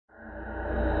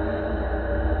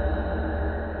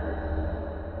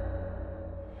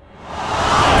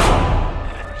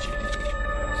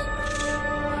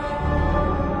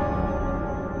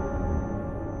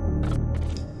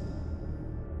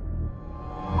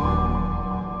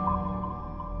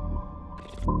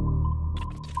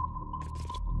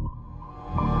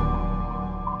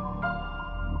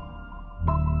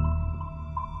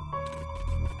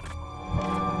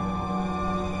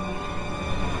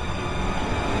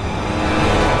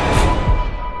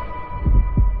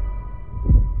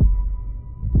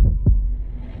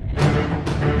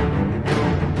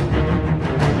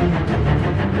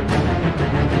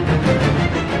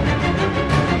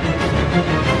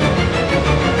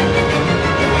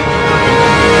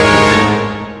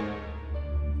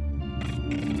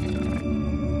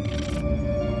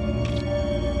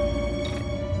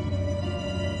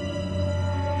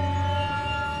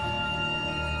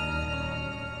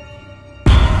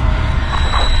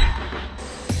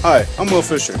Hi, I'm Will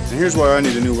Fisher, and here's why I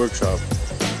need a new workshop.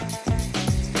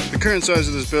 The current size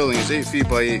of this building is 8 feet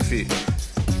by 8 feet.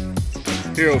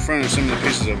 Here out front are some of the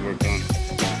pieces I've worked on.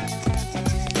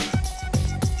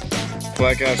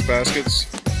 Black ash baskets,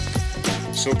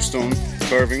 soapstone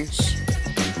carvings,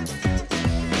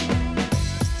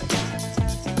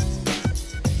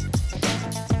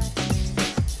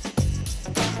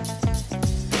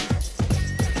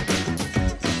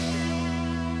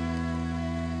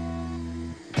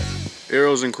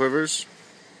 arrows and quivers,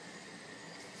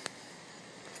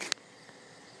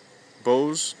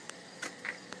 bows,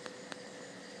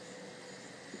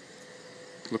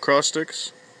 lacrosse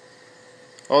sticks.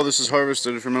 All this is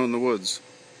harvested from out in the woods.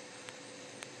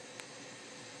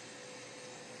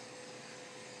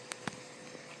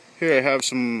 Here I have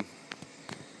some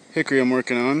hickory I'm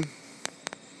working on.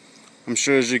 I'm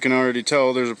sure, as you can already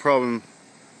tell, there's a problem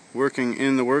working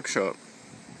in the workshop.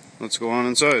 Let's go on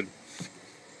inside.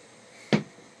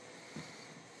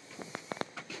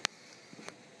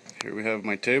 Here we have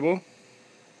my table,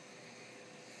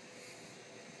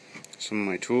 some of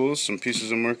my tools, some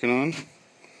pieces I'm working on.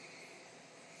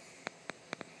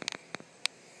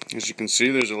 As you can see,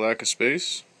 there's a lack of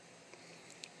space.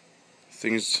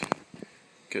 Things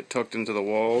get tucked into the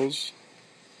walls.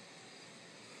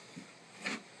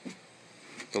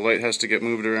 The light has to get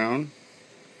moved around.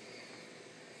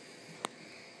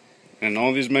 And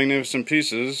all these magnificent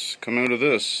pieces come out of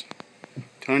this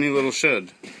tiny little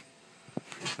shed.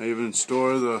 I even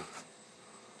store the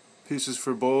pieces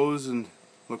for bows and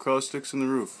lacrosse sticks in the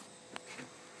roof.